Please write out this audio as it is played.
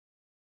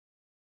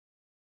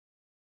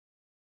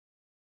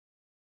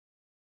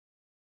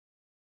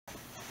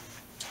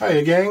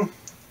Hiya gang,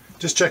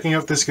 just checking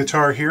out this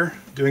guitar here,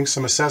 doing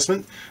some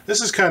assessment. This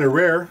is kind of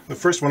rare, the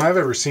first one I've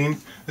ever seen.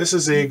 This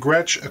is a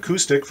Gretsch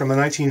acoustic from the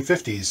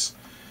 1950s.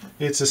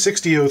 It's a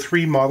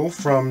 6003 model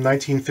from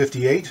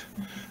 1958,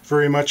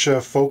 very much a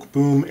folk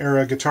boom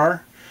era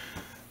guitar.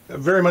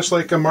 Very much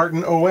like a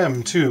Martin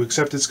OM too,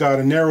 except it's got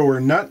a narrower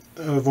nut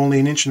of only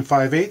 1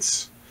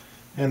 5/8",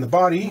 and the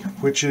body,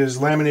 which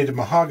is laminated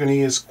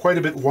mahogany, is quite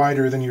a bit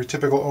wider than your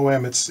typical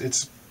OM.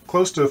 It's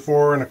close to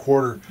 4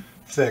 1/4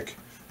 thick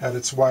at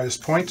its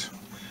widest point.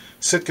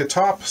 Sitka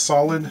top,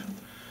 solid,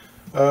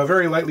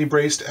 very lightly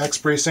braced X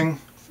bracing,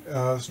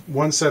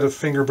 one set of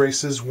finger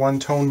braces, one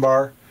tone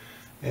bar,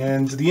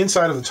 and the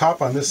inside of the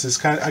top on this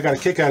is I got a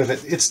kick out of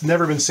it. It's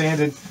never been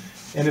sanded,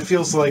 and it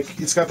feels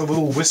like it's got the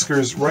little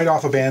whiskers right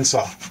off a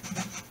bandsaw.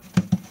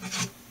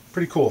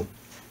 Pretty cool.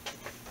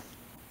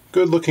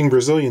 Good looking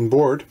Brazilian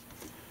board,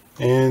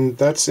 and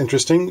that's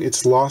interesting.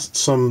 It's lost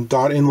some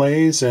dot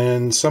inlays,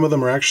 and some of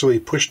them are actually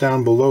pushed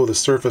down below the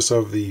surface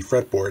of the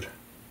fretboard.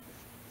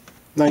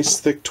 Nice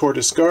thick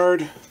tortoise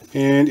guard,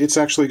 and it's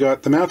actually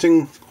got the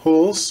mounting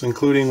holes,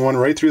 including one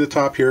right through the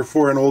top here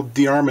for an old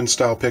DeArmond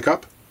style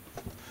pickup.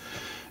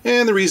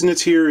 And the reason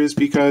it's here is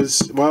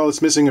because, well,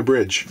 it's missing a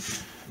bridge,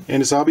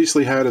 and it's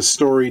obviously had a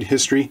storied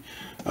history.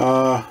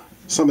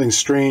 Something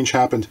strange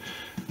happened.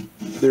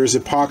 There's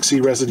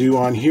epoxy residue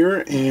on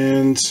here,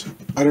 and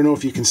I don't know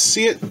if you can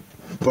see it,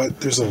 but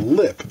there's a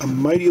lip, a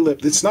mighty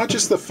lip. It's not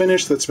just the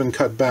finish that's been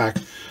cut back,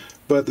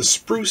 but the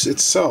spruce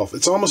itself.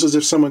 It's almost as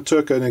if someone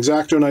took an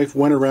X-Acto knife,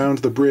 went around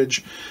the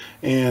bridge,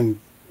 and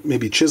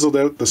maybe chiseled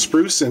out the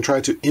spruce and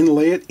tried to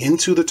inlay it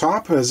into the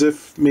top, as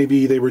if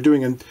maybe they were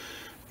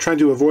trying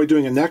to avoid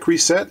doing a neck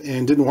reset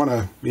and didn't want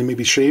to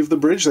maybe shave the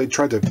bridge. They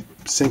tried to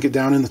sink it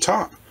down in the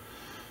top.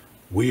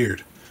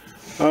 Weird.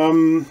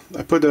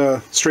 I put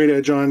a straight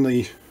edge on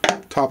the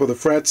top of the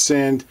frets,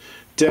 and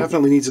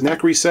definitely needs a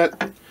neck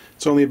reset.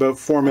 It's only about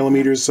 4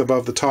 millimeters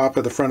above the top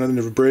at the front end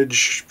of the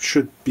bridge.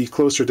 Should be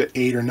closer to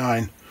 8 or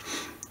 9.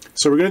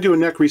 So we're going to do a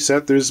neck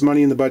reset. There's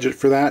money in the budget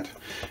for that.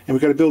 And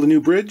we've got to build a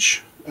new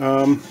bridge.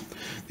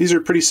 These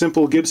are pretty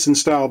simple Gibson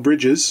style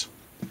bridges.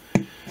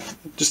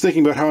 Just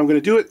thinking about how I'm going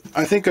to do it,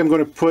 I think I'm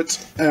going to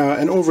put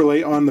an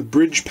overlay on the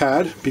bridge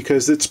pad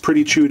because it's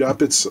pretty chewed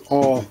up. It's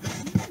all,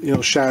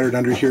 shattered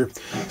under here.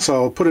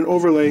 So I'll put an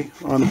overlay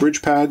on the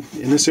bridge pad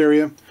in this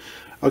area.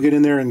 I'll get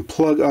in there and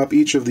plug up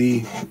each of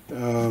the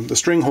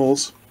string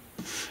holes.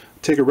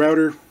 Take a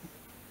router.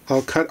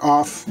 I'll cut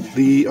off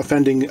the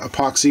offending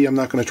epoxy. I'm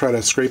not going to try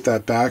to scrape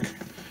that back,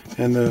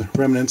 and the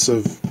remnants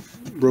of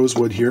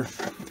rosewood here.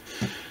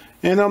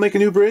 And I'll make a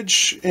new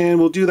bridge, and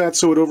we'll do that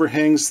so it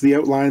overhangs the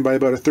outline by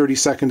about a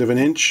 32nd of an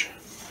inch.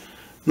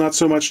 Not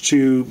so much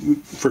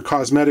for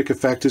cosmetic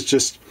effect, it's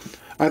just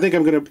I think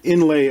I'm going to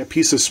inlay a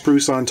piece of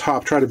spruce on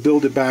top, try to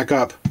build it back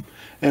up,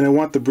 and I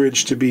want the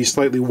bridge to be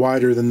slightly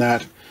wider than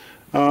that.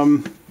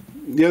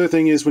 The other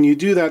thing is when you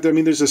do that,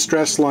 there's a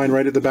stress line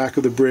right at the back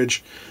of the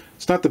bridge.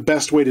 It's not the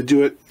best way to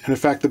do it, and in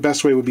fact the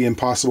best way would be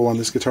impossible on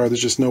this guitar.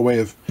 There's just no way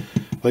of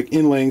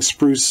inlaying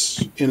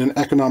spruce in an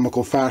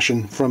economical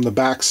fashion from the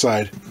back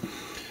side.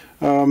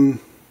 So I'm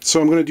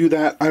going to do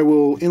that. I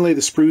will inlay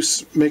the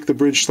spruce, make the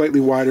bridge slightly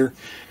wider.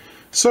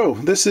 So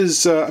this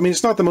is,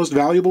 it's not the most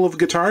valuable of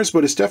guitars,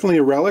 but it's definitely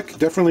a relic,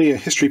 definitely a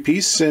history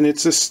piece, and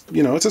it's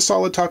it's a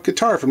solid top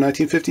guitar from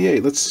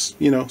 1958. Let's,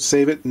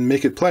 save it and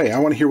make it play. I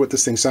want to hear what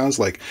this thing sounds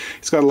like.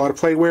 It's got a lot of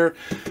playwear.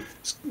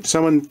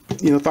 Someone,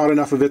 thought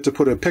enough of it to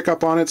put a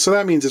pickup on it, so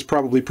that means it's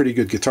probably a pretty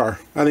good guitar.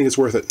 I think it's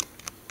worth it.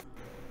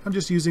 I'm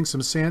just using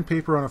some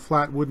sandpaper on a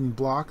flat wooden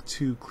block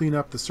to clean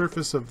up the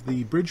surface of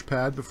the bridge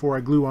pad before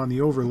I glue on the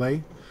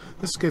overlay.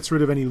 This gets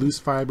rid of any loose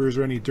fibers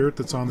or any dirt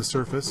that's on the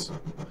surface.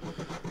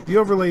 The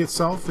overlay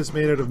itself is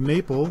made out of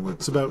maple.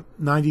 It's about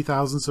 90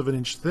 thousandths of an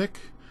inch thick,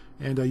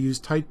 and I use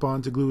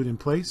Titebond to glue it in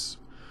place.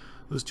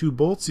 Those 2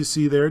 bolts you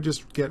see there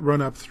just get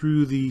run up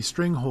through the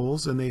string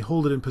holes, and they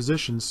hold it in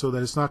position so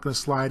that it's not going to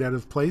slide out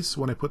of place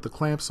when I put the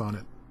clamps on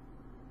it.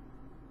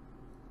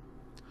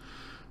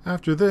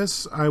 After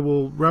this, I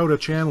will route a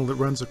channel that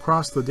runs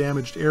across the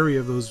damaged area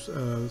of those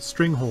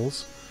string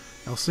holes.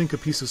 I'll sink a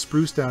piece of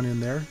spruce down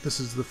in there. This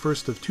is the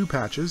first of 2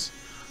 patches.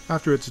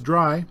 After it's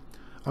dry,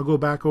 I'll go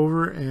back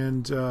over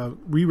and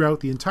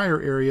reroute the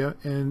entire area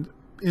and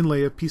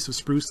inlay a piece of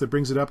spruce that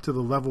brings it up to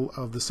the level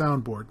of the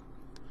soundboard.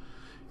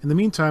 In the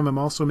meantime, I'm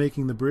also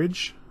making the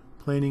bridge,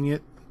 planing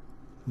it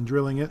and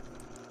drilling it.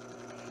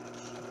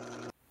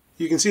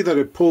 You can see that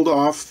it pulled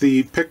off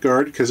the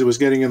pickguard because it was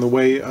getting in the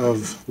way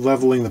of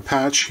leveling the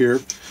patch here.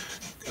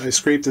 I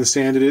scraped and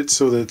sanded it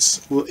so that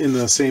it's in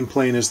the same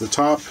plane as the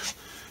top.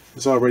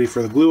 It's all ready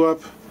for the glue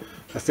up.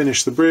 I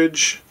finished the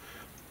bridge.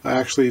 I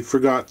actually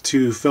forgot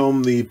to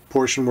film the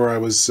portion where I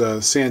was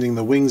sanding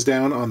the wings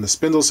down on the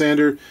spindle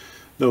sander.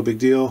 No big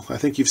deal. I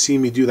think you've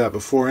seen me do that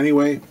before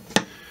anyway.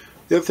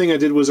 The other thing I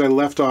did was I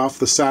left off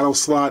the saddle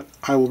slot.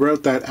 I will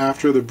route that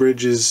after the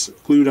bridge is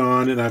glued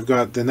on, and I've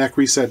got the neck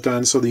reset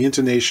done, so the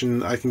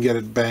intonation I can get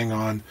it bang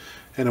on,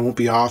 and it won't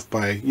be off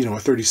by, a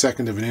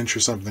 32nd of an inch or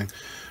something,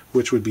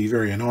 which would be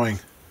very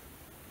annoying.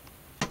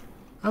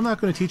 I'm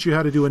not going to teach you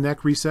how to do a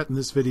neck reset in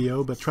this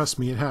video, but trust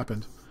me, it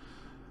happened.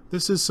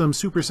 This is some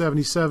Super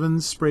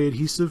 77 spray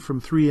adhesive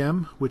from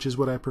 3M, which is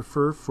what I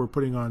prefer for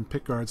putting on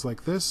pickguards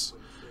like this.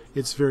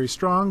 It's very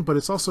strong, but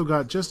it's also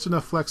got just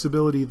enough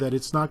flexibility that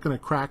it's not going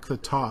to crack the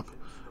top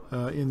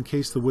in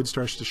case the wood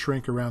starts to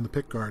shrink around the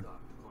pickguard.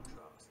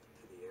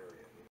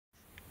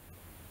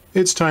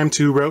 It's time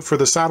to route for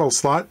the saddle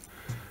slot.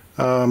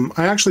 I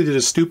actually did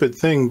a stupid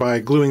thing by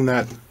gluing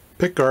that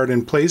pickguard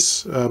in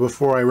place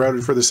before I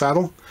routed for the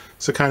saddle.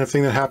 It's the kind of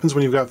thing that happens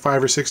when you've got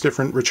 5 or 6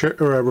 different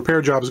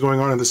repair jobs going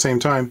on at the same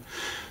time.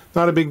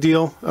 Not a big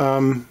deal.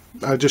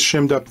 I just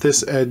shimmed up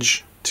this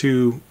edge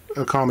to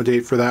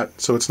accommodate for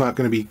that, so it's not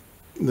going to be,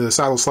 the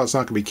saddle slot's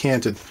not going to be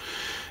canted.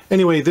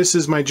 Anyway, this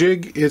is my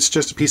jig. It's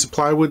just a piece of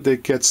plywood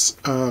that gets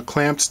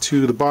clamped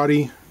to the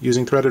body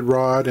using threaded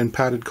rod and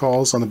padded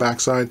cawls on the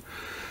backside.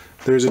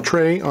 There's a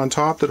tray on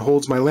top that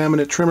holds my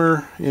laminate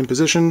trimmer in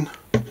position,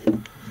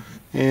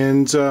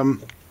 and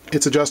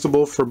it's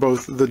adjustable for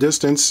both the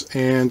distance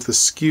and the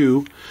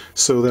skew,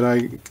 so that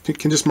I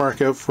can just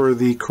mark out for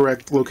the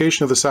correct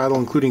location of the saddle,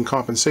 including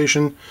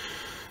compensation.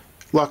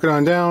 Lock it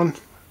on down,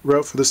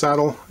 route for the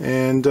saddle,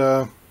 and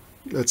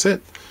that's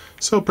it.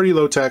 So pretty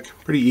low tech,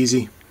 pretty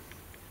easy.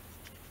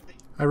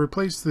 I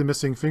replaced the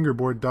missing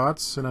fingerboard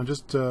dots, and I'm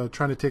just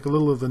trying to take a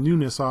little of the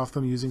newness off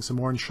them using some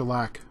orange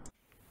shellac.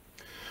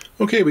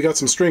 Okay, we got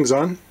some strings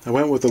on. I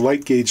went with the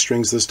light gauge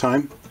strings this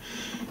time.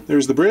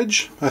 There's the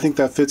bridge. I think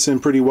that fits in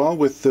pretty well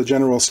with the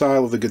general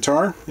style of the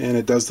guitar, and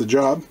it does the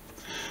job.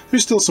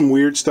 There's still some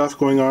weird stuff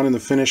going on in the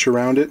finish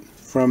around it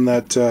from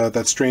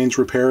that strange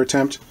repair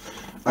attempt.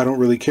 I don't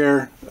really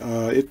care.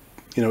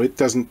 It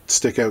doesn't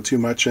stick out too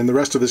much, and the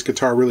rest of this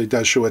guitar really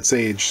does show its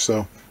age,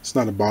 so it's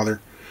not a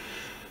bother.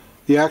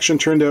 The action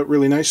turned out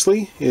really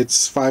nicely.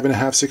 It's 5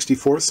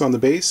 1/2/64 on the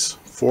bass,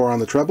 4 on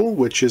the treble,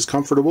 which is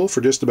comfortable for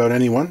just about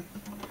anyone.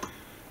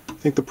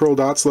 I think the pearl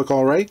dots look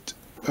alright.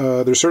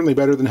 They're certainly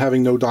better than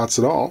having no dots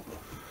at all.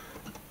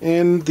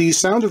 And the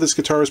sound of this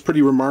guitar is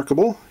pretty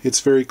remarkable.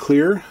 It's very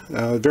clear,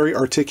 very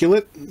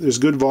articulate, there's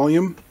good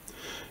volume,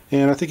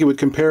 and I think it would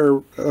compare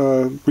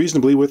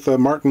reasonably with the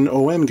Martin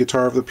OM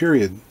guitar of the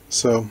period.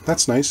 So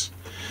that's nice.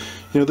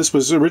 You know, this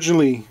was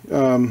originally,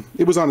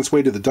 it was on its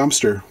way to the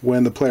dumpster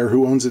when the player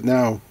who owns it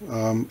now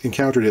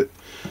encountered it,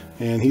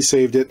 and he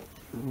saved it,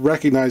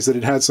 recognized that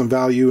it had some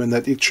value and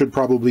that it should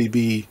probably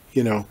be,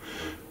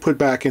 put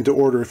back into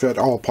order if at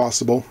all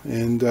possible,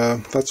 and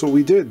that's what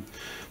we did.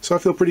 So I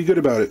feel pretty good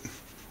about it.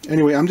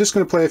 Anyway, I'm just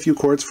going to play a few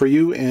chords for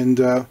you, and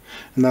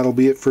that'll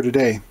be it for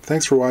today.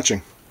 Thanks for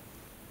watching.